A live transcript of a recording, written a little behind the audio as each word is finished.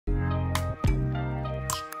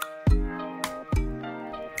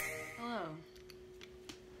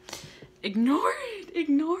Ignore it.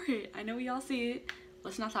 Ignore it. I know we all see it.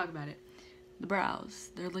 Let's not talk about it. The brows.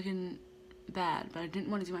 They're looking bad, but I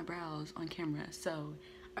didn't want to do my brows on camera, so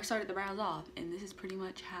I started the brows off, and this is pretty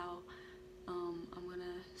much how I'm gonna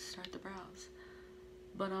start the brows.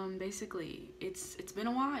 But basically, it's been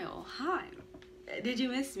a while. Hi. Did you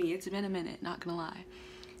miss me? It's been a minute, not gonna lie.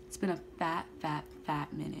 It's been a fat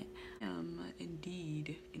minute.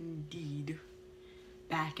 Indeed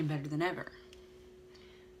back and better than ever.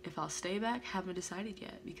 If I'll stay back, haven't decided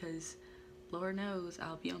yet, because Lord knows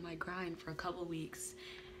I'll be on my grind for a couple weeks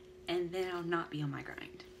and then I'll not be on my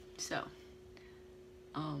grind. So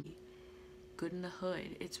good in the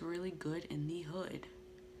hood. It's really good in the hood.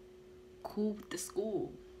 Cool with the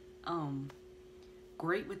school.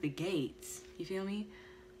 Great with the gates. You feel me?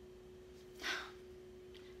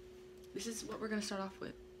 This is what we're gonna start off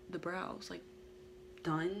with. The brows. Like,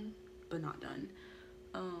 done, but not done.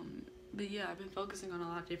 But yeah, I've been focusing on a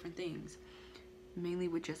lot of different things. Mainly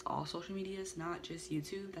with just all social medias, not just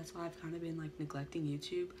YouTube. That's why I've kind of been like neglecting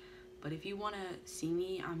YouTube. But if you want to see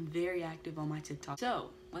me, I'm very active on my TikTok. So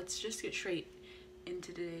let's just get straight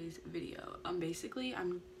into today's video. Basically,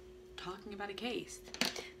 I'm talking about a case.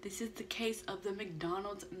 This is the case of the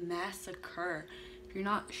McDonald's Massacre. If you're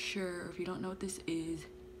not sure, if you don't know what this is,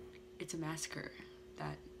 it's a massacre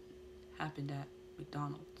that happened at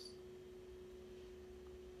McDonald's.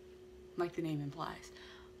 Like the name implies.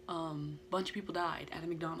 Bunch of people died at a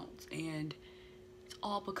McDonald's, and it's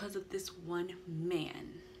all because of this one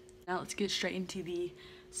man. Now let's get straight into the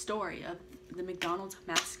story of the McDonald's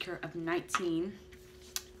Massacre of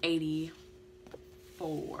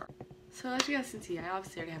 1984. So as you guys can see, I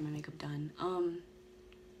obviously already have my makeup done.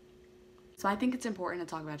 So I think it's important to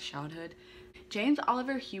talk about his childhood. James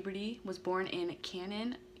Oliver Huberty was born in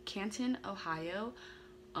Canton, Ohio.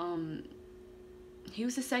 He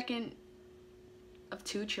was the second of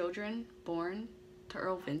two children born to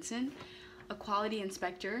Earl Vincent, a quality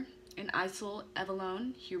inspector, and Isel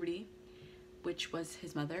Evelyn Huberty, which was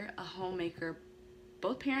his mother, a homemaker.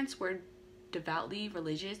 Both parents were devoutly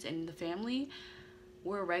religious, and the family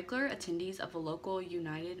were regular attendees of a local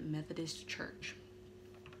United Methodist church.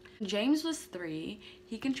 When James was 3,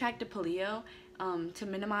 he contracted polio. To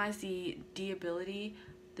minimize the debility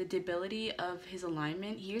of his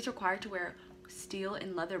alignment, he is required to wear steel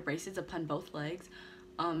and leather braces upon both legs.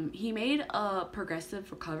 He made a progressive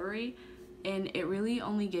recovery, and it really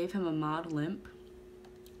only gave him a mild limp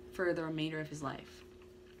for the remainder of his life.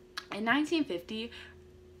 In 1950,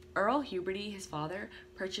 Earl Huberty, his father,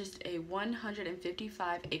 purchased a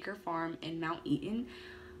 155-acre farm in Mount Eaton.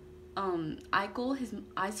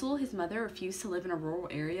 Isel, his mother, refused to live in a rural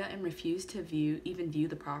area and refused to even view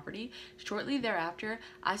the property. Shortly thereafter,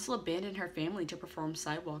 Isel abandoned her family to perform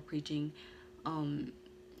sidewalk preaching.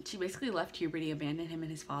 She basically left Huberty, abandoned him and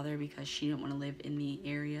his father because she didn't want to live in the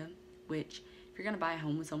area, which, if you're going to buy a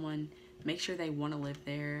home with someone, make sure they want to live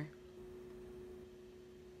there.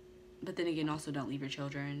 But then again, also don't leave your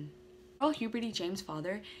children. Earl Huberty, James'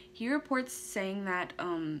 father, he reports saying that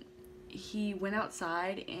he went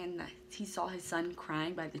outside and he saw his son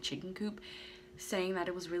crying by the chicken coop, saying that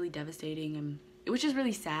it was really devastating, and it was just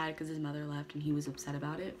really sad because his mother left and he was upset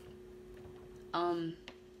about it.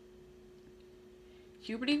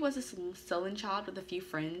 Huberty was a sullen child with a few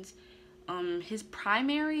friends. His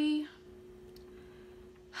primary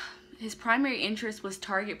interest was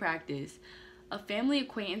target practice. A family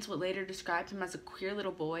acquaintance would later describe him as a queer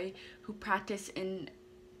little boy who practiced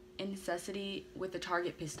incessantly with a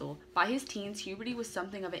target pistol. By his teens, Huberty was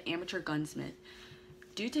something of an amateur gunsmith.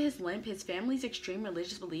 Due to his limp, his family's extreme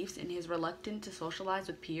religious beliefs, and his reluctance to socialize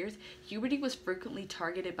with peers, Huberty was frequently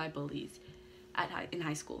targeted by bullies in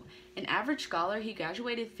high school. An average scholar, he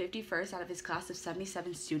graduated 51st out of his class of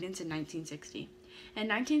 77 students in 1960. In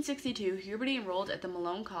 1962, Huberty enrolled at the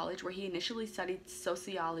Malone College, where he initially studied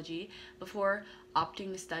sociology before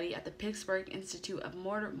opting to study at the Pittsburgh Institute of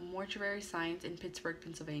Mortuary Science in Pittsburgh,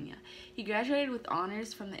 Pennsylvania. He graduated with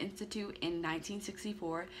honors from the institute in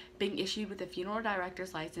 1964, being issued with a funeral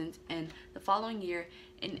director's license, and the following year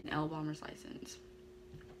an L bomber's license.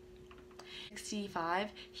 In 1965,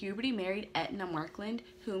 Huberty married Etna Markland,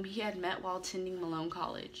 whom he had met while attending Malone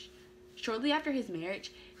College. Shortly after his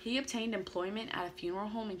marriage, he obtained employment at a funeral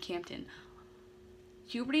home in Campton.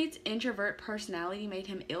 Huberty's introvert personality made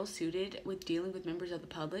him ill-suited with dealing with members of the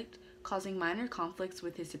public, causing minor conflicts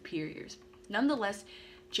with his superiors. Nonetheless,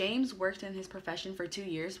 James worked in his profession for 2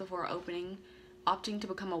 years before opting to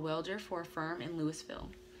become a welder for a firm in Louisville.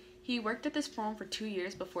 He worked at this firm for 2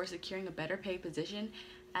 years before securing a better paid position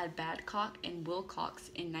at Badcock and Wilcox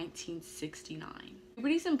in 1969.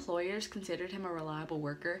 Huberty's employers considered him a reliable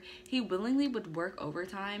worker. He willingly would work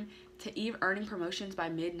overtime to earning promotions by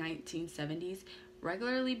mid-1970s,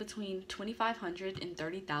 regularly between $2,500 and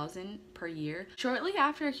 $30,000 per year. Shortly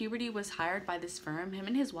after Huberty was hired by this firm, him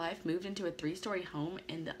and his wife moved into a 3-story home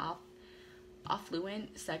in the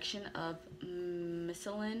affluent section of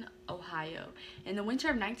Massacre, Ohio. In the winter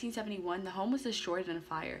of 1971, the home was destroyed in a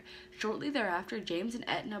fire. Shortly thereafter, James and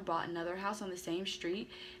Etna bought another house on the same street.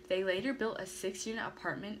 They later built a 6-unit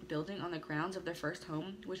apartment building on the grounds of their first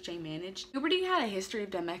home, which they managed. Huberty had a history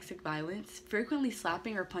of domestic violence, frequently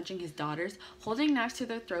slapping or punching his daughters, holding knives to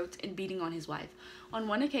their throats, and beating on his wife. On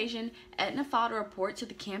one occasion, Etna filed a report to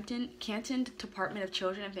the Canton Department of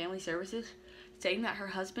Children and Family Services, stating that her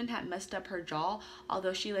husband had messed up her jaw.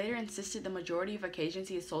 Although she later insisted the majority of occasions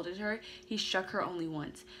he assaulted her, he struck her only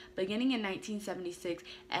once. Beginning in 1976,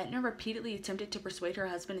 Etna repeatedly attempted to persuade her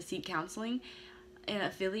husband to seek counseling and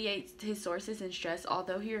affiliate his sources in stress,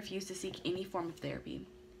 although he refused to seek any form of therapy.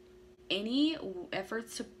 Any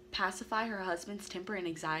efforts to pacify her husband's temper and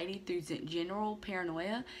anxiety through general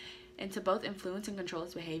paranoia, and to both influence and control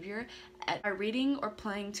his behavior by reading or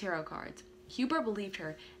playing tarot cards. Huber believed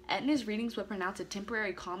her. Etna's readings would pronounce a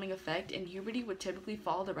temporary calming effect, and Huberty would typically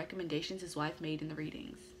follow the recommendations his wife made in the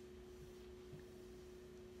readings.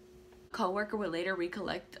 A co-worker would later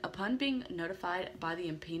recollect, upon being notified by the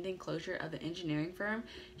impending closure of the engineering firm,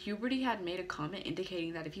 Huberty had made a comment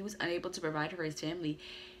indicating that if he was unable to provide for his family,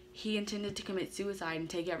 he intended to commit suicide and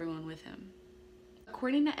take everyone with him.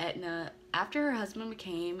 According to Etna, after her husband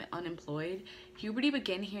became unemployed, Huberty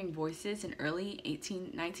began hearing voices. In early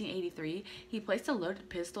 1983, he placed a loaded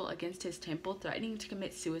pistol against his temple, threatening to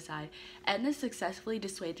commit suicide. Etna successfully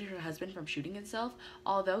dissuaded her husband from shooting himself,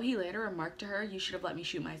 although he later remarked to her, "You should have let me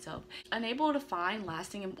shoot myself." Unable to find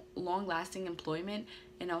long-lasting employment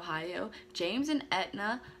in Ohio, James and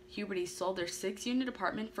Etna Huberty sold their 6-unit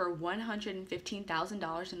apartment for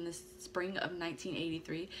 $115,000 in the spring of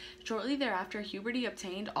 1983. Shortly thereafter, Huberty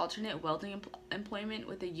obtained alternate welding employment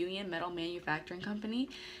with a union metal manufacturing company.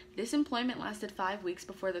 This employment lasted 5 weeks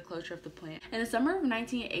before the closure of the plant. In the summer of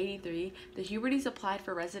 1983, the Hubertys applied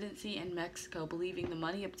for residency in Mexico, believing the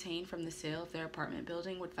money obtained from the sale of their apartment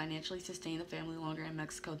building would financially sustain the family longer in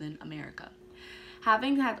Mexico than America.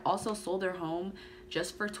 Having had also sold their home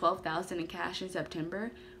just for $12,000 in cash in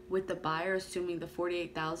September, with the buyer assuming the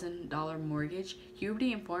 $48,000 mortgage,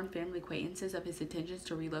 Huberty informed family acquaintances of his intentions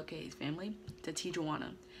to relocate his family to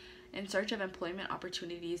Tijuana in search of employment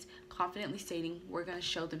opportunities, confidently stating, "We're going to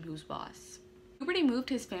show them who's boss." Huberty moved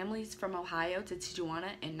his family from Ohio to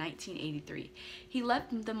Tijuana in 1983. He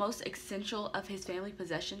left the most essential of his family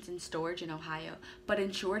possessions in storage in Ohio, but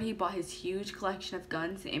ensured he bought his huge collection of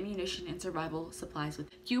guns, ammunition, and survival supplies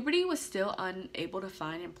with him. Huberty was still unable to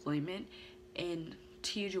find employment in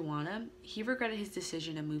Tijuana. He regretted his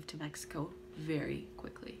decision to move to Mexico very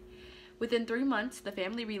quickly. Within 3 months, the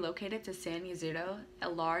family relocated to San Isidro, a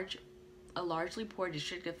largely poor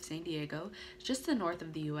district of San Diego, just to the north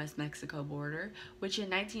of the U.S.-Mexico border, which in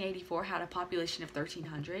 1984 had a population of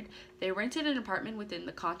 1,300. They rented an apartment within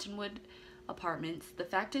the Cottonwood Apartments. The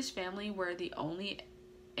fact his family were the only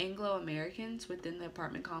Anglo-Americans within the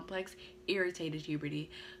apartment complex irritated Huberty,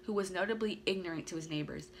 who was notably ignorant to his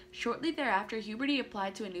neighbors. Shortly thereafter, Huberty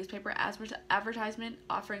applied to a newspaper advertisement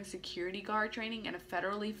offering security guard training and a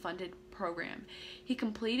federally funded program. He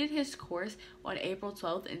completed his course on April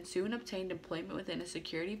 12th and soon obtained employment within a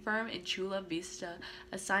security firm in Chula Vista,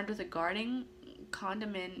 assigned with a guarding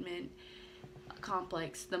condominium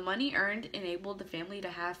complex. The money earned enabled the family to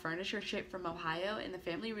have furniture shipped from Ohio, and the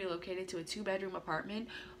family relocated to a 2-bedroom apartment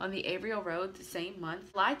on the Averill Road the same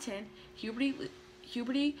month. July 10th,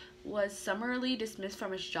 Huberty was summarily dismissed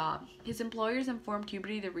from his job. His employers informed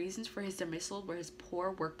Huberty the reasons for his dismissal were his poor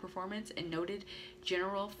work performance and noted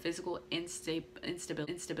general physical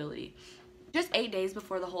instability. Just 8 days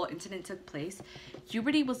before the whole incident took place,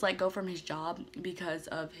 Huberty was let go from his job because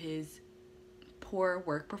of his poor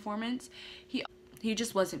work performance. He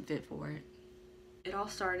just wasn't fit for it. It all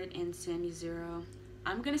started in San Isidro.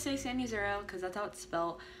 I'm gonna say San Isidro because that's how it's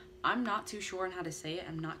spelled. I'm not too sure on how to say it.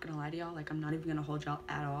 I'm not gonna lie to y'all. Like, I'm not even gonna hold y'all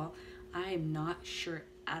at all. I am not sure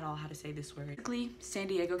at all how to say this word. Basically, San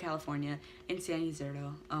Diego, California, in San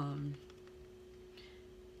Isidro. I'm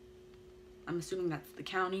assuming that's the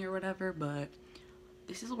county or whatever, but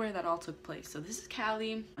this is where that all took place. So this is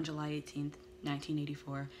Cali on July 18th,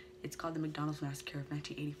 1984. It's called the McDonald's Massacre of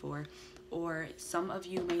 1984, or some of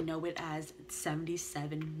you may know it as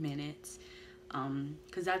 77 minutes.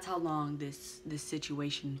 because that's how long this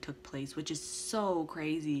situation took place, which is so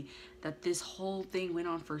crazy that this whole thing went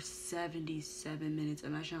on for 77 minutes.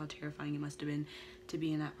 Imagine how terrifying it must have been to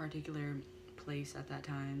be in that particular place at that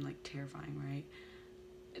time. Like, terrifying, right?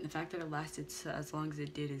 And the fact that it lasted as long as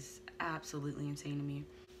it did is absolutely insane to me.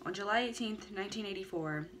 On July 18th,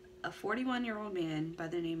 1984, a 41-year-old man by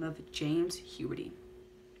the name of James Huberty,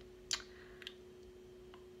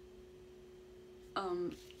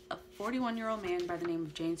 a 41-year-old man by the name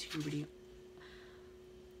of James Huberty,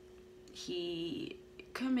 he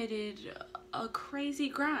committed a crazy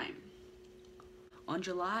crime. On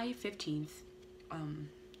July 15th,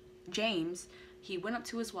 James, he went up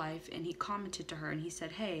to his wife and he commented to her and he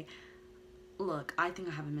said, "Hey, look, I think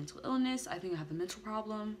I have a mental illness. I think I have a mental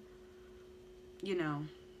problem." You know,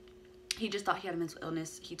 he just thought he had a mental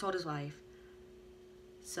illness. He told his wife.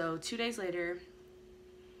 So 2 days later,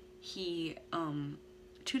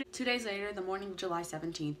 two days later, the morning of July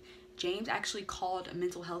 17th, James actually called a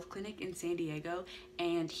mental health clinic in San Diego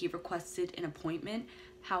and he requested an appointment.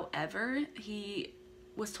 However, he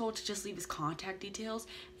was told to just leave his contact details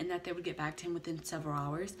and that they would get back to him within several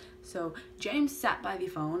hours. So James sat by the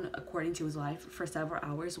phone, according to his wife, for several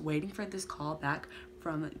hours waiting for this call back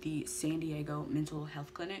from the San Diego mental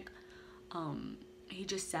health clinic. He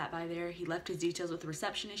just sat by there. He left his details with the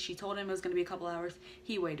receptionist. She told him it was going to be a couple hours.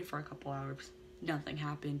 He waited for a couple hours. Nothing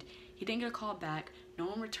happened. He didn't get a call back. No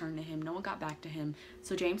one returned to him. No one got back to him.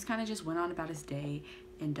 So James kind of just went on about his day,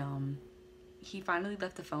 and he finally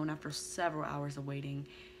left the phone after several hours of waiting.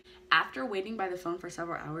 After waiting by the phone for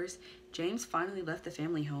several hours, James finally left the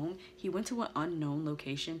family home. He went to an unknown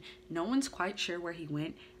location. No one's quite sure where he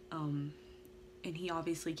went, and he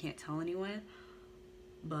obviously can't tell anyone.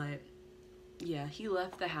 But yeah, he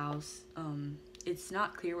left the house. It's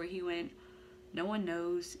not clear where he went. No one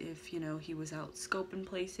knows if, you know, he was out scoping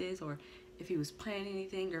places or if he was planning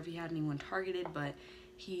anything or if he had anyone targeted, but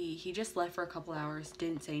he just left for a couple hours,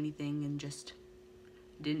 didn't say anything, and just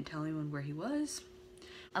didn't tell anyone where he was.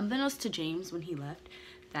 Unbeknownst to James when he left,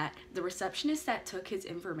 that the receptionist that took his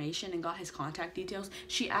information and got his contact details,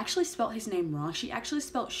 she actually spelled his name wrong. She actually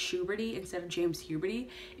spelled Schuberty instead of James Huberty.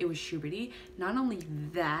 It was Schuberty. Not only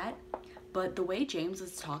that, but the way James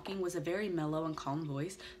was talking was a very mellow and calm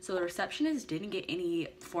voice, so the receptionist didn't get any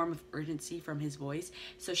form of urgency from his voice,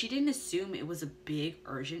 so she didn't assume it was a big,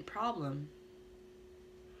 urgent problem.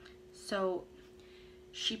 So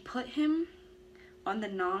she put him on the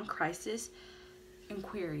non-crisis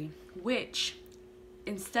inquiry, which,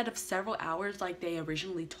 instead of several hours like they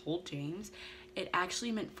originally told James, it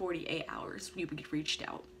actually meant 48 hours you would get reached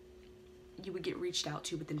out. You would get reached out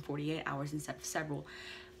to within 48 hours instead of several.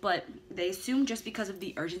 But they assumed just because of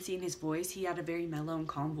the urgency in his voice, he had a very mellow and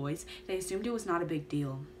calm voice, they assumed it was not a big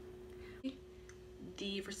deal.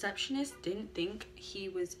 The receptionist didn't think he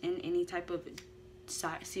was in any type of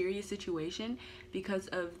serious situation because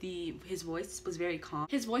of his voice was very calm.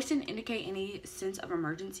 His voice didn't indicate any sense of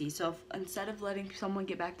emergency, so instead of letting someone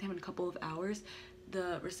get back to him in a couple of hours,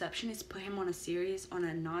 the receptionist put him on a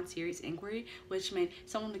non-serious inquiry, which meant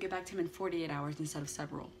someone would get back to him in 48 hours instead of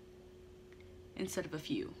a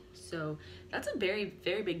few. So that's a very,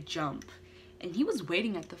 very big jump, and he was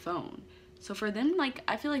waiting at the phone. So for them, like,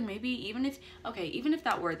 I feel like maybe even if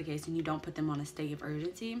that were the case and you don't put them on a state of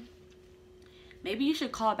urgency, maybe you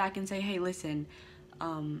should call back and say, "Hey, listen,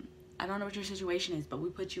 I don't know what your situation is, but we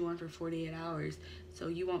put you on for 48 hours, so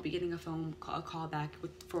you won't be getting a call back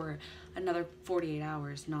for another 48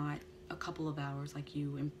 hours, not a couple of hours like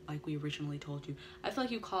we originally told you." I feel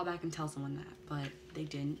like you call back and tell someone that, but they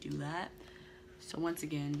didn't do that. So once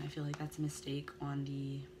again, I feel like that's a mistake on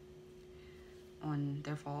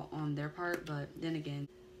their part. But then again,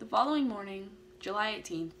 the following morning, July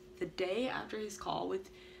 18th, the day after his call with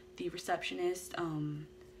the receptionist, him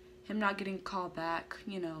not getting called back,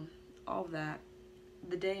 you know, all of that,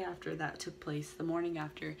 the day after that took place, the morning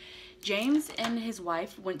after, James and his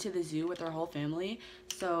wife went to the zoo with their whole family.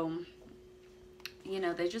 So, you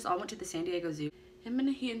know, they just all went to the San Diego Zoo.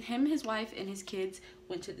 His wife and his kids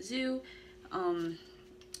went to the zoo.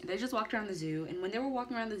 They just walked around the zoo, and when they were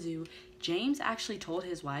walking around the zoo, James actually told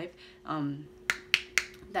his wife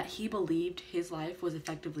that he believed his life was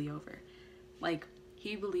effectively over. Like,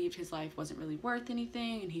 he believed his life wasn't really worth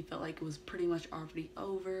anything, and he felt like it was pretty much already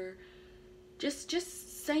over.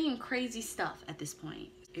 Just saying crazy stuff at this point.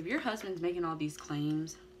 If your husband's making all these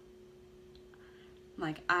claims,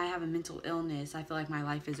 like, I have a mental illness, I feel like my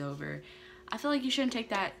life is over, I feel like you shouldn't take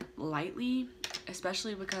that lightly,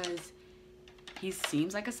 especially because he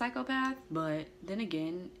seems like a psychopath. But then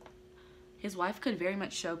again, his wife could very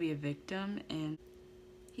much so be a victim, and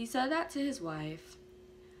he said that to his wife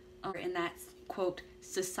in that quote,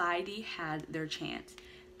 society had their chance.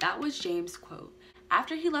 That was James' quote.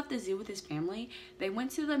 After he left the zoo with his family, they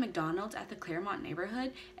went to the McDonald's at the Claremont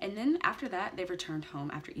neighborhood, and then after that, they returned home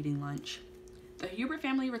after eating lunch. The Hubert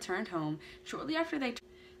family returned home shortly after they...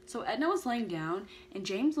 So Edna was laying down, and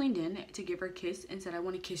James leaned in to give her a kiss and said, "I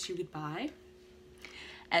want to kiss you goodbye."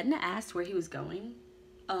 Edna asked where he was going,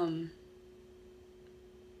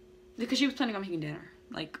 because she was planning on making dinner.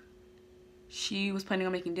 Like, she was planning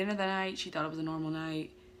on making dinner that night. She thought it was a normal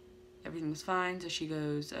night. Everything was fine, so she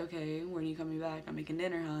goes, "Okay, when are you coming back? I'm making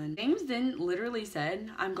dinner, hon." James then literally said,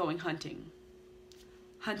 "I'm going hunting.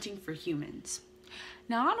 Hunting for humans."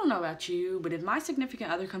 Now, I don't know about you, but if my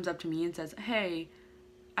significant other comes up to me and says, "Hey,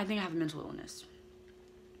 I think I have a mental illness,"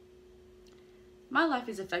 my life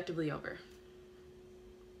is effectively over.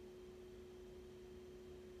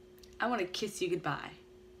 I want to kiss you goodbye.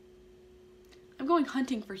 I'm going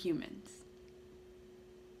hunting for humans.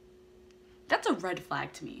 That's a red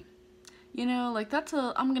flag to me. You know, like, that's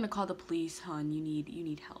a, I'm gonna call the police, hon, you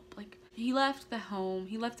need help. Like, he left the home,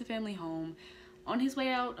 he left the family home. On his way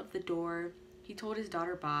out of the door, he told his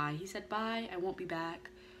daughter bye. He said, "Bye, I won't be back."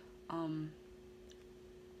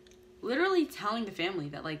 Literally telling the family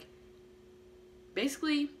that, like,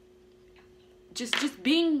 basically just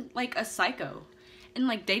being like a psycho. And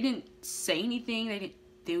like, they didn't say anything, they didn't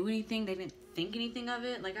do anything, they didn't think anything of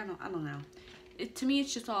it. Like, I don't know. To me,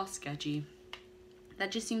 it's just all sketchy. That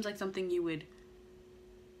just seems like something you would,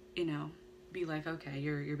 you know, be like, okay,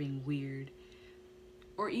 you're being weird.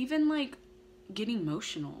 Or even like getting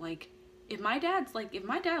emotional. Like, if my dad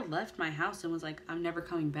left my house and was like, "I'm never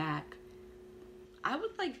coming back," I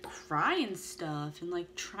would like cry and stuff and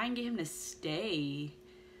like try and get him to stay.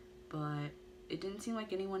 But it didn't seem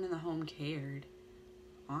like anyone in the home cared.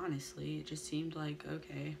 Honestly, it just seemed like,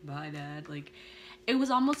 okay, bye, Dad. Like, it was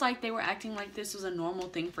almost like they were acting like this was a normal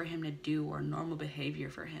thing for him to do, or normal behavior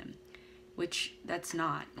for him, which that's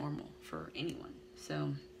not normal for anyone.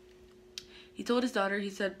 So he told his daughter, he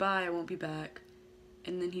said, "Bye, I won't be back,"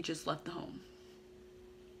 and then he just left the home.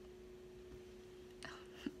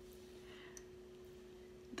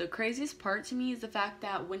 The craziest part to me is the fact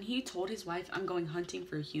that when he told his wife, "I'm going hunting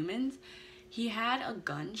for humans," he had a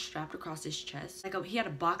gun strapped across his chest. Like, he had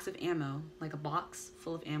a box of ammo, like a box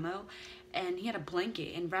full of ammo, and he had a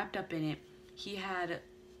blanket, and wrapped up in it, he had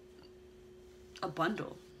a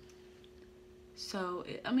bundle. So,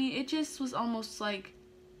 I mean, it just was almost like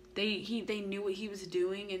they knew what he was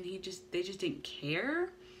doing, and they just didn't care.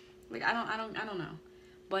 Like, I don't know.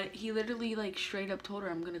 But he literally, like, straight up told her,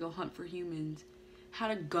 "I'm gonna go hunt for humans."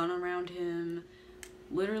 Had a gun around him,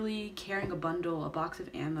 literally carrying a bundle, a box of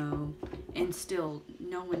ammo, and still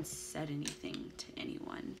no one said anything to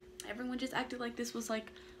anyone. Everyone just acted like this was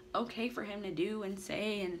like okay for him to do and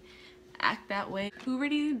say and act that way.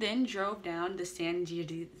 Huberty then drove down the San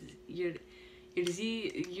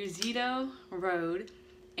Ysidro Road,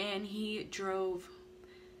 and he drove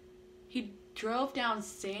down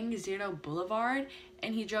San Ysidro Boulevard,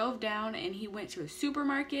 and he drove down and he went to a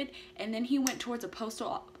supermarket, and then he went towards a post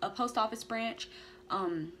office branch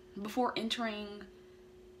before entering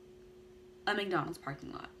a McDonald's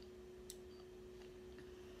parking lot.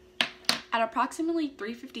 At approximately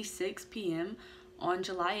 3:56 p.m. on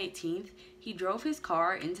July 18th, he drove his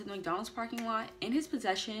car into the McDonald's parking lot. In his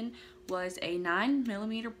possession was a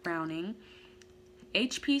 9mm Browning,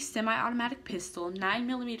 HP semi-automatic pistol,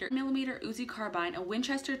 9mm Uzi carbine, a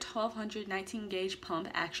Winchester 1200 19-gauge pump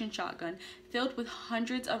action shotgun filled with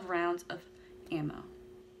hundreds of rounds of ammo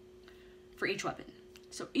for each weapon.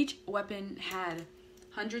 So each weapon had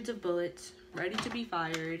hundreds of bullets ready to be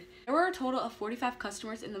fired. There were a total of 45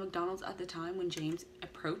 customers in the McDonald's at the time when James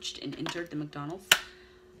approached and entered the McDonald's.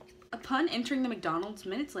 Upon entering the McDonald's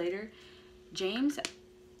minutes later, James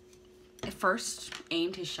first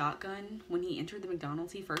aimed his shotgun. When he entered the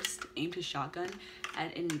McDonald's, he first aimed his shotgun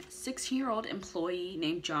at a 16-year-old employee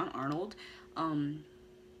named John Arnold.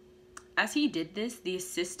 As he did this, the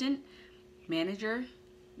assistant manager,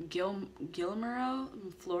 Guillermo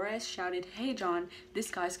Flores, shouted, "Hey John, this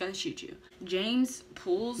guy's gonna shoot you." James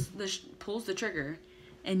pulls the trigger,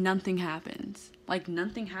 and nothing happens. Like,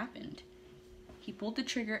 nothing happened. He pulled the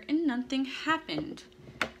trigger and nothing happened.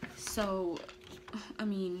 So, I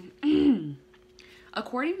mean,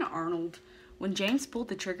 according to Arnold, when James pulled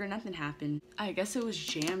the trigger, nothing happened. I guess it was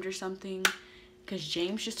jammed or something, because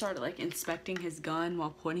James just started like inspecting his gun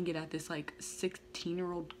while pointing it at this like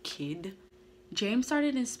 16-year-old kid. James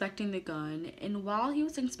started inspecting the gun, and while he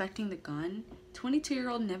was inspecting the gun,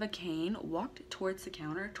 22-year-old Neva Kane walked towards the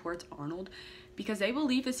counter, towards Arnold, because they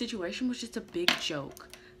believed the situation was just a big joke.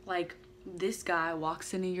 Like, This guy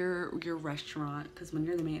walks into your restaurant, because when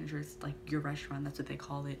you're the manager, it's like your restaurant, that's what they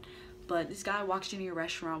call it. But this guy walks into your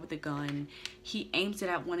restaurant with a gun. He aims it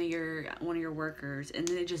at one of your workers, and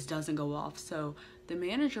then it just doesn't go off. So the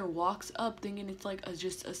manager walks up thinking it's like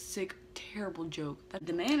just a sick, terrible joke.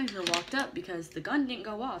 The manager walked up because the gun didn't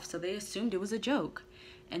go off, so they assumed it was a joke.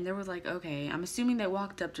 And they were like, okay, I'm assuming they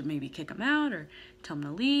walked up to maybe kick him out or tell him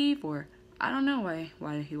to leave, or I don't know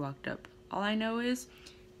why he walked up. All I know is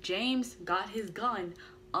James got his gun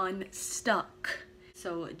unstuck.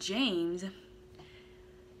 So James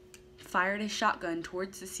fired his shotgun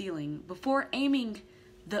towards the ceiling before aiming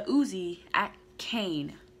the Uzi at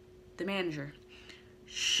Kane, the manager,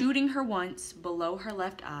 shooting her once below her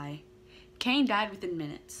left eye. Kane died within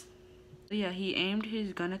minutes. Yeah, he aimed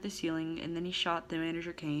his gun at the ceiling and then he shot the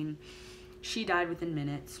manager, Kane. She died within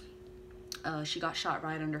minutes. She got shot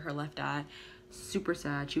right under her left eye. Super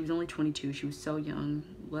sad. She was only 22. She was so young.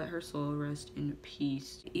 Let her soul rest in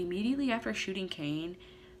peace. Immediately after shooting Kane,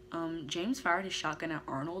 James fired his shotgun at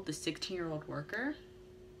Arnold, the 16-year-old worker,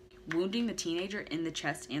 wounding the teenager in the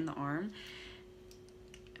chest and the arm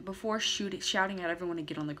before shouting at everyone to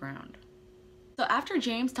get on the ground. So after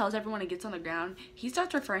James tells everyone to get on the ground, he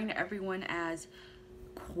starts referring to everyone as,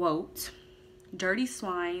 quote, dirty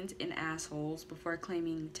swines and assholes before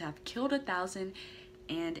claiming to have killed 1,000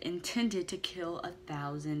 and intended to kill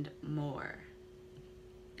 1,000 more.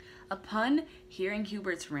 Upon hearing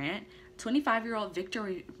Hubert's rant, 25-year-old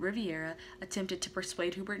Victor Riviera attempted to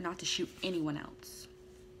persuade Hubert not to shoot anyone else.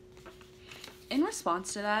 In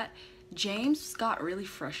response to that, James got really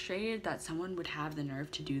frustrated that someone would have the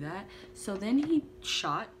nerve to do that. So then he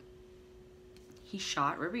shot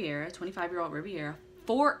Riviera, 25-year-old Riviera,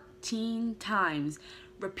 14 times,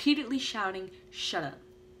 repeatedly shouting, "Shut up."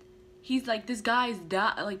 He's like, this guy's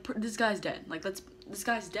dead. This guy's dead. This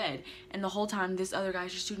guy's dead. And the whole time, this other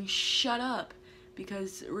guy's just shooting, "Shut up,"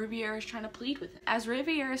 because Riviera is trying to plead with him. As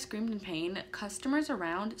Riviera screamed in pain, customers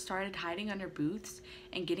around started hiding under booths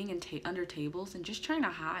and getting under tables and just trying to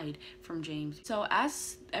hide from James. So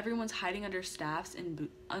as everyone's hiding under staffs and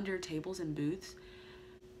under tables and booths,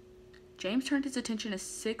 James turned his attention to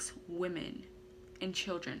 6 women and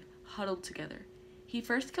children huddled together. He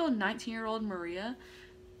first killed 19-year-old Maria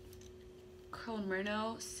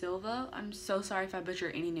Colmerno Silva. I'm so sorry if I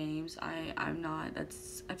butcher any names. I'm not.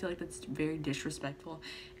 I feel like that's very disrespectful,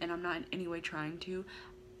 and I'm not in any way trying to.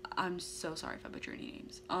 I'm so sorry if I butcher any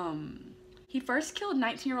names. He first killed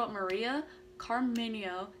 19-year-old Maria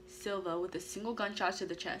Carmenio Silva with a single gunshot to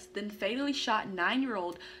the chest, then fatally shot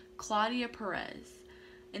 9-year-old Claudia Perez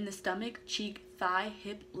in the stomach, cheek, thigh,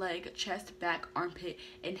 hip, leg, chest, back, armpit,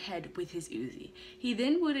 and head with his Uzi. He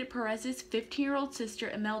then wounded Perez's 15-year-old sister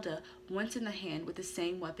Imelda once in the hand with the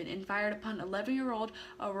same weapon and fired upon 11-year-old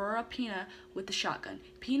Aurora Pina with the shotgun.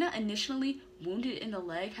 Pina, initially wounded in the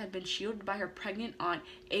leg, had been shielded by her pregnant aunt,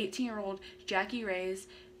 18-year-old Jackie Reyes.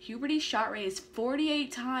 Huberty shot Reyes 48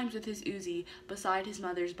 times with his Uzi beside his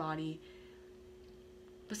mother's body.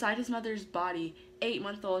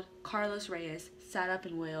 8-month-old Carlos Reyes sat up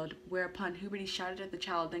and wailed, whereupon Huberty shouted at the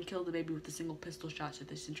child, then killed the baby with a single pistol shot to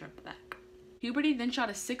the center of the back. Huberty then shot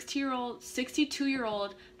a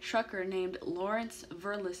 62-year-old trucker named Lawrence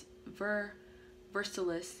Versalis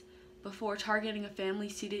before targeting a family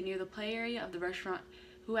seated near the play area of the restaurant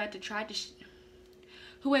who had tried to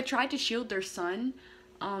shield their son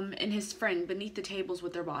and his friend beneath the tables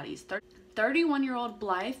with their bodies. 31-year-old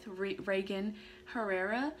Blythe Reagan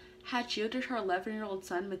Herrera had shielded her 11-year-old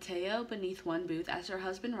son Mateo beneath one booth as her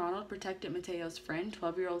husband Ronald protected Mateo's friend,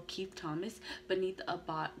 12-year-old Keith Thomas, beneath a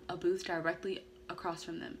booth directly across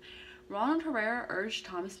from them. Ronald Herrera urged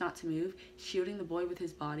Thomas not to move, shielding the boy with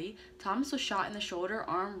his body. Thomas was shot in the shoulder,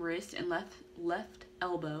 arm, wrist, and left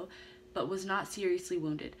elbow, but was not seriously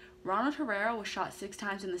wounded. Ronald Herrera was shot 6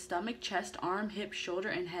 times in the stomach, chest, arm, hip, shoulder,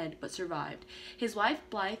 and head, but survived. His wife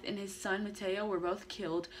Blythe and his son Mateo were both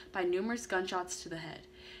killed by numerous gunshots to the head.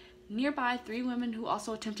 Nearby, 3 women who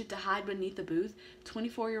also attempted to hide beneath the booth.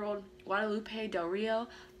 24-year-old Guadalupe Del Rio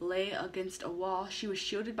lay against a wall. She was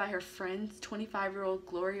shielded by her friends, 25-year-old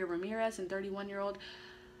Gloria Ramirez and 31-year-old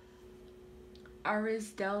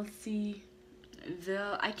Arisdelci.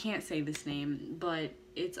 I can't say this name, but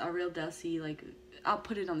it's Arisdelci. I'll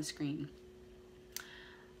put it on the screen.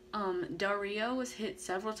 Del Rio was hit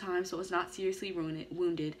several times but was not seriously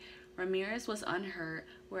wounded. Ramirez was unhurt,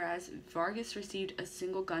 whereas Vargas received a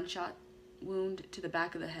single gunshot wound to the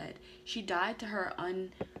back of the head. She died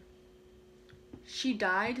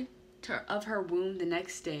of her wound the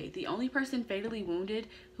next day, the only person fatally wounded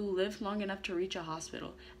who lived long enough to reach a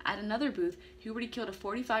hospital. At another booth, Huberty killed a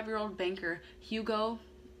 45-year-old banker, Hugo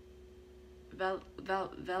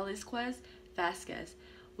Vasquez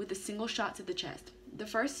with a single shot to the chest. The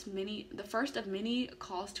first of many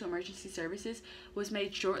calls to emergency services was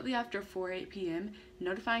made shortly after 4:08 p.m.,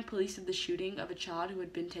 notifying police of the shooting of a child who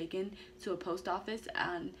had been taken to a post office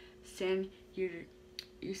on San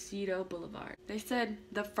Ysidro Boulevard. They said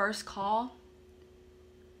the first call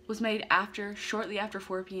was made shortly after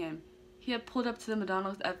 4 p.m. He had pulled up to the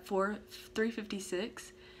McDonald's at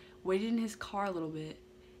 3:56, waited in his car a little bit,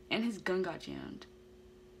 and his gun got jammed.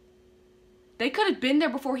 They could have been there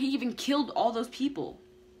before he even killed all those people.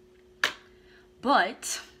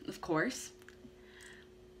 But, of course,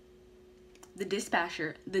 the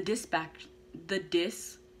dispatcher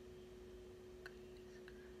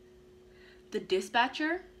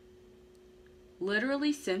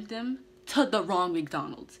literally sent them to the wrong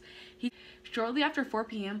McDonald's. Shortly after 4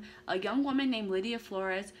 p.m., a young woman named Lydia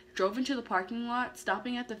Flores drove into the parking lot,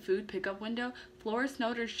 stopping at the food pickup window. Flores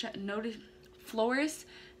noticed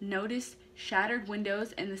shattered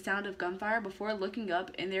windows and the sound of gunfire before looking up,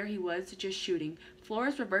 and there he was, just shooting.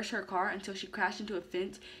 Flores reversed her car until she crashed into a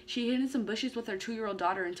fence. She hid in some bushes with her 2-year-old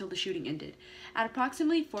daughter until the shooting ended. At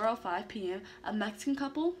approximately 4:05 p.m., a Mexican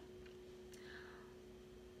couple,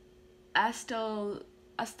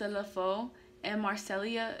 Astelafo and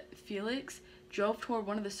Marcelia Felix, drove toward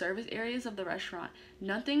one of the service areas of the restaurant.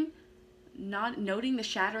 Noting the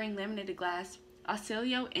shattering laminated glass,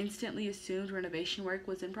 Ausilio instantly assumed renovation work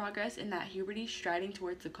was in progress and that Huberty, striding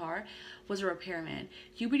towards the car, was a repairman.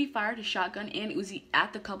 Huberty fired a shotgun and Uzi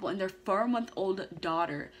at the couple and their 4-month-old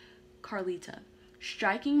daughter, Carlita,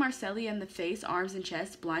 striking Marcelia in the face, arms, and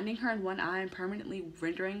chest, blinding her in one eye and permanently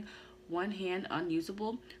rendering one hand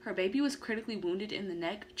unusable. Her baby was critically wounded in the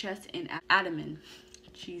neck, chest, and abdomen.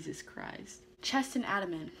 Jesus Christ. Chest and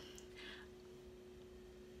abdomen.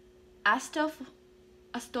 Astolfo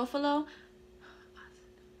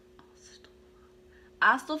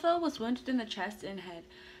was wounded in the chest and head.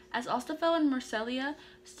 As Astolfo and Marcelia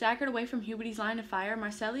staggered away from Huberty's line of fire,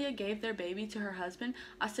 Marcelia gave their baby to her husband.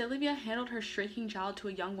 Ausilio handed her shrieking child to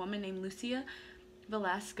a young woman named Lucia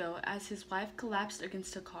Velasco as his wife collapsed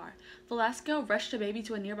against a car. Velasco rushed the baby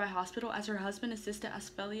to a nearby hospital as her husband assisted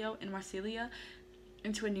Ausilio and Marcelia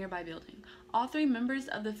into a nearby building. All 3 members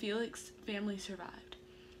of the Felix family survived.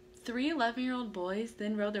 3 11-year-old boys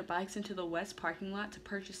then rode their bikes into the west parking lot to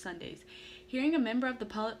purchase sundaes. Hearing a member of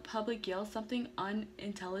the public yell something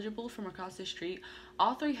unintelligible from across the street,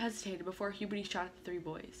 all 3 hesitated before Huberty shot at the 3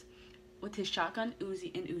 boys with his shotgun,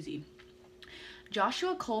 Uzi.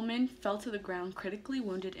 Joshua Coleman fell to the ground, critically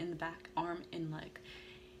wounded in the back, arm, and leg.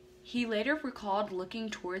 He later recalled looking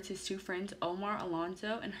towards his 2 friends, Omar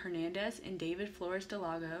Alonso and Hernandez, and David Flores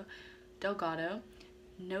Delgado,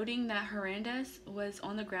 noting that Hernandez was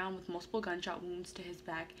on the ground with multiple gunshot wounds to his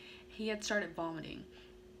back. He had started vomiting.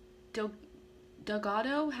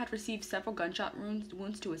 Delgado had received several gunshot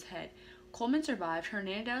wounds to his head. Coleman survived.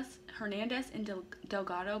 Hernandez and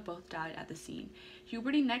Delgado both died at the scene.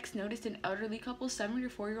 Huberty next noticed an elderly couple,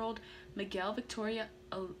 74-year-old Miguel Victoria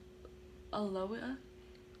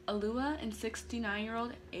Alua and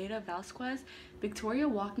 69-year-old Ada Vasquez. Victoria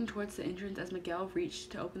walking towards the entrance as Miguel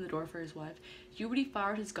reached to open the door for his wife. Huberty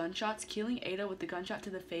fired his gunshots, killing Ada with the gunshot to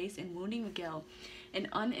the face and wounding Miguel. An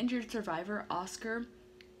uninjured survivor, Oscar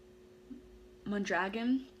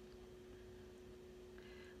Mondragon,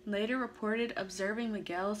 later reported observing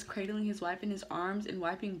Miguel's cradling his wife in his arms and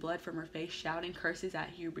wiping blood from her face, shouting curses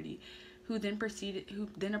at Huberty, who then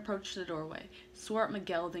approached the doorway, swore at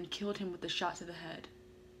Miguel, then killed him with a shot to the head.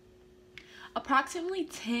 Approximately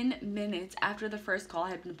 10 minutes after the first call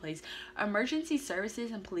had been placed, emergency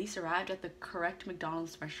services and police arrived at the correct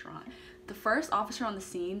McDonald's restaurant. The first officer on the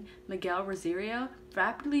scene, Miguel Rosario,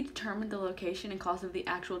 rapidly determined the location and cause of the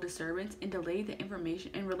actual disturbance and relayed the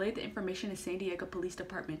information to San Diego Police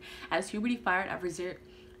Department as Huberty fired at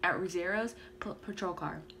Rosario's patrol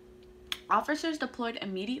car. Officers deployed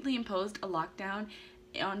immediately imposed a lockdown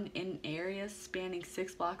in areas spanning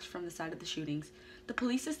 6 blocks from the site of the shootings. The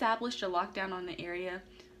police established a lockdown on the area.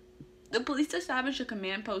 The police established a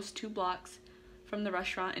command post 2 blocks from the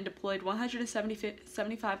restaurant and deployed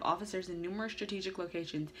 175 officers in numerous strategic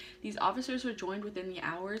locations. These officers were joined within the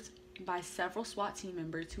hours by several SWAT team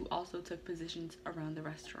members who also took positions around the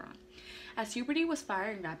restaurant. As Huberty was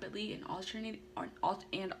firing rapidly and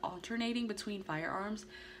alternating between firearms,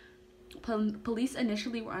 police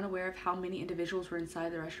initially were unaware of how many individuals were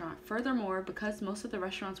inside the restaurant. Furthermore, because most of the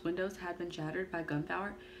restaurant's windows had been shattered by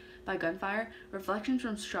gunfire, reflections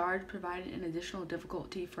from shards provided an additional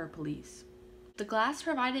difficulty for police. The glass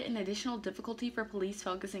provided an additional difficulty for police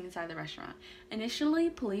focusing inside the restaurant. Initially,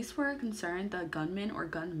 police were concerned the gunman or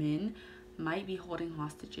gunmen might be holding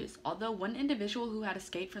hostages, although one individual who had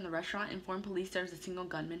escaped from the restaurant informed police there was a single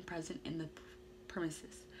gunman present in the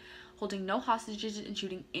premises, holding no hostages and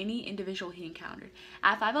shooting any individual he encountered.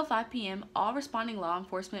 At 5:05 p.m., all responding law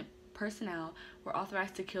enforcement personnel were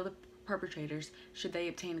authorized to kill the perpetrators should they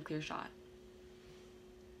obtain a clear shot.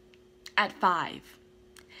 At 5.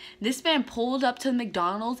 This man pulled up to the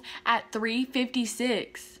McDonald's at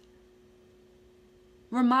 3:56.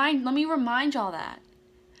 Let me remind y'all that.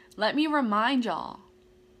 Let me remind y'all.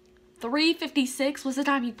 3:56 was the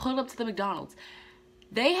time he pulled up to the McDonald's.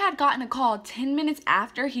 They had gotten a call 10 minutes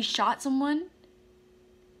after he shot someone,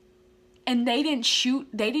 and they didn't shoot.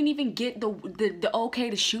 They didn't even get the okay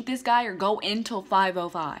to shoot this guy or go in till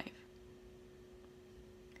 5:05.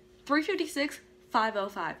 3:56,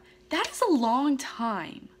 5:05. That is a long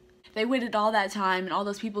time. They waited all that time and all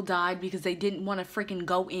those people died because they didn't want to freaking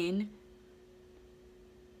go in.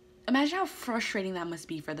 Imagine how frustrating that must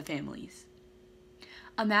be for the families.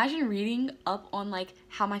 Imagine reading up on like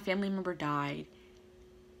how my family member died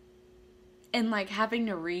and like having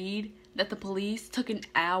to read that the police took an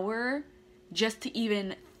hour just to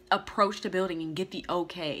even approach the building and get the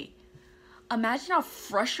okay. Imagine how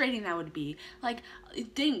frustrating that would be. Like,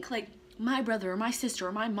 think like my brother or my sister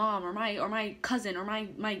or my mom or my cousin or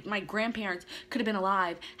my grandparents could have been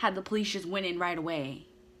alive had the police just went in right away.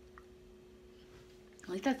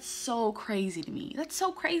 Like, that's so crazy to me. That's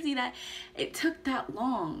so crazy that it took that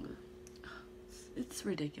long. It's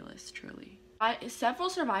ridiculous, truly. Several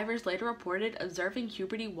survivors later reported observing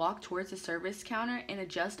Huberty walk towards the service counter and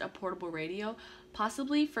adjust a portable radio,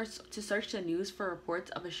 possibly to search the news for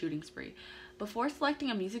reports of a shooting spree, before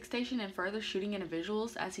selecting a music station and further shooting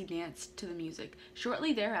individuals as he danced to the music.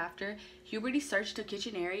 Shortly thereafter, Huberty searched the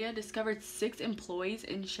kitchen area, discovered 6 employees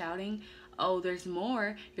and shouting, "Oh, there's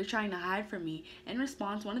more, you're trying to hide from me." In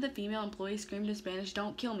response, one of the female employees screamed in Spanish,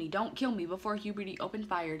 don't kill me," before Huberty opened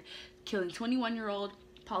fire, killing 21-year-old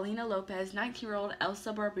Paulina Lopez, 19-year-old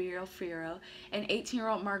Elsa Borboa-Firro, and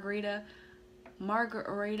 18-year-old Margarita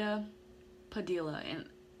Padilla, and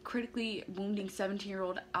critically wounding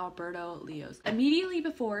 17-year-old Alberto Leos. Immediately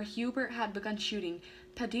before Hubert had begun shooting,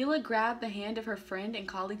 Padilla grabbed the hand of her friend and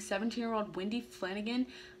colleague 17-year-old Wendy Flanagan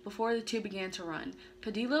before the two began to run.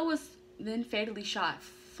 Padilla was then fatally shot.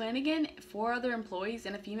 Flanagan, 4 other employees,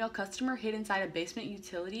 and a female customer hid inside a basement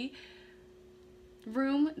utility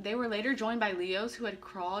room. They were later joined by Leos, who had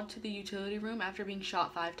crawled to the utility room after being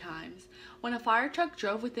shot 5 times. When a fire truck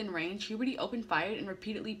drove within range, Huberty opened fire and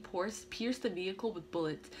repeatedly pierced the vehicle with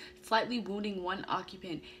bullets, slightly wounding one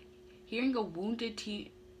occupant. Hearing a wounded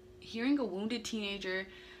teenager,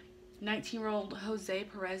 19-year-old Jose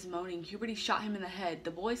Perez, moaning, Huberty shot him in the head.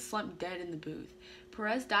 The boy slumped dead in the booth.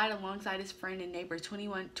 Perez died alongside his friend and neighbor,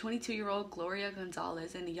 22-year-old Gloria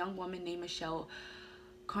Gonzalez, and a young woman named Michelle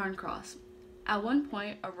Carncross. At one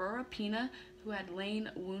point, Aurora Pina, who had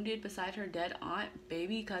lain wounded beside her dead aunt,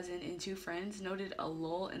 baby cousin, and 2 friends, noted a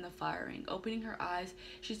lull in the firing. Opening her eyes,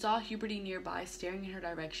 she saw Huberty nearby, staring in her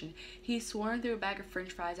direction. He swore through a bag of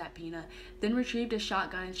french fries at Pina, then retrieved a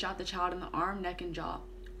shotgun and shot the child in the arm, neck, and jaw.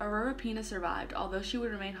 Aurora Pina survived, although she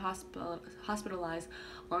would remain hospitalized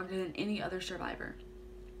longer than any other survivor.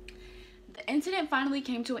 The incident finally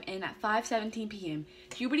came to an end at 5:17 p.m.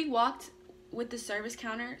 Huberty walked with the service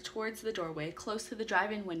counter towards the doorway, close to the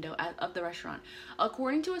drive-in window of the restaurant.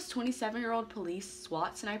 According to his 27-year-old police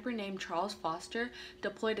SWAT sniper named Charles Foster,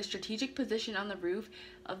 deployed a strategic position on the roof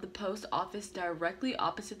of the post office directly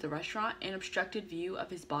opposite the restaurant and obstructed view of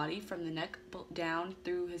his body from the neck down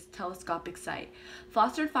through his telescopic sight.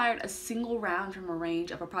 Foster fired a single round from a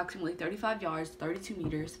range of approximately 35 yards, 32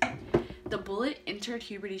 meters. The bullet entered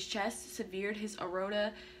Huberty's chest, severed his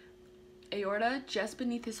aorta just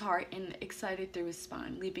beneath his heart, and excited through his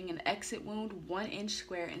spine, leaving an exit wound 1 inch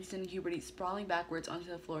square and sending Huberty sprawling backwards onto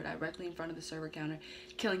the floor directly in front of the server counter,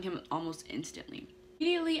 killing him almost instantly.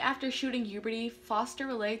 Immediately after shooting Huberty, Foster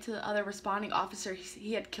relayed to the other responding officer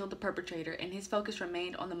he had killed the perpetrator, and his focus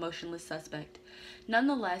remained on the motionless suspect.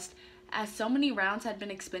 Nonetheless, as so many rounds had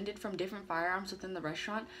been expended from different firearms within the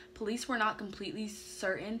restaurant, police were not completely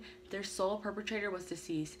certain their sole perpetrator was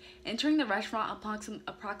deceased. Entering the restaurant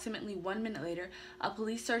approximately 1 minute later, a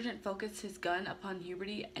police sergeant focused his gun upon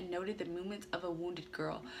Huberty and noted the movements of a wounded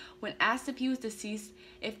girl. When asked if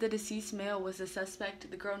the deceased male was the suspect,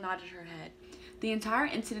 the girl nodded her head. The entire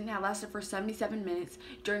incident had lasted for 77 minutes,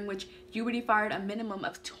 during which Huberty fired a minimum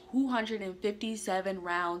of 257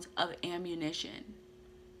 rounds of ammunition,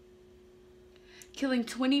 killing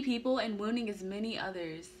 20 people and wounding as many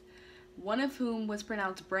others, one of whom was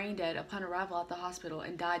pronounced brain dead upon arrival at the hospital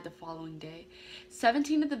and died the following day.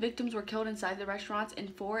 17 of the victims were killed inside the restaurants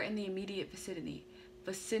and 4 in the immediate vicinity.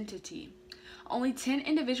 vicinity. Only 10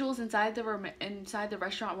 individuals inside the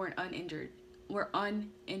restaurant were uninjured,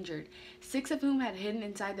 6 of whom had hidden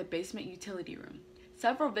inside the basement utility room.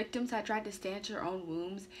 Several victims had tried to stanch their own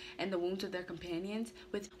wounds and the wounds of their companions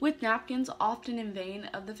with napkins, often in vain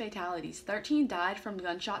of the fatalities. 13 died from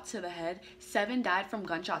gunshots to the head, 7 died from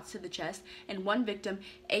gunshots to the chest, and 1 victim,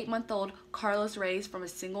 8-month-old Carlos Reyes, from a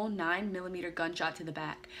single 9mm gunshot to the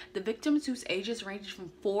back. The victims, whose ages ranged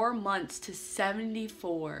from 4 months to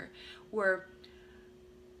 74, were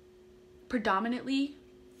predominantly,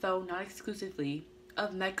 though not exclusively,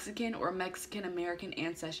 of Mexican or Mexican-American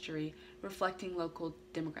ancestry, reflecting local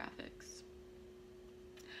demographics.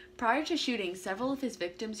 Prior to shooting several of his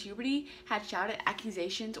victims, Huberty had shouted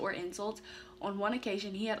accusations or insults. On one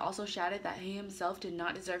occasion, he had also shouted that he himself did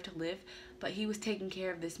not deserve to live, but he was taking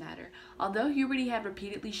care of this matter. Although Huberty had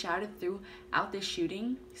repeatedly shouted throughout this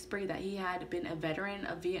shooting spree that he had been a veteran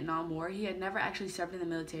of Vietnam War, he had never actually served in the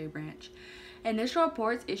military branch. Initial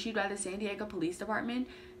reports issued by the San Diego Police Department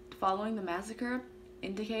following the massacre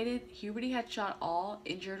indicated Huberty had shot all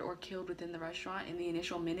injured or killed within the restaurant in the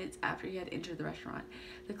initial minutes after he had entered the restaurant.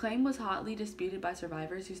 The claim was hotly disputed by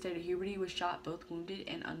survivors, who stated Huberty was shot both wounded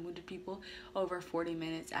and unwounded people over 40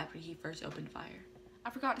 minutes after he first opened fire. I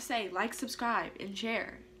forgot to say, like, subscribe, and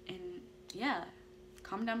share, and yeah,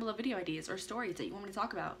 comment down below video ideas or stories that you want me to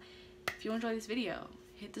talk about. If you enjoy this video,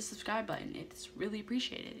 hit the subscribe button. It's really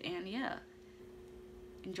appreciated, and yeah,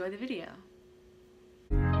 enjoy the video.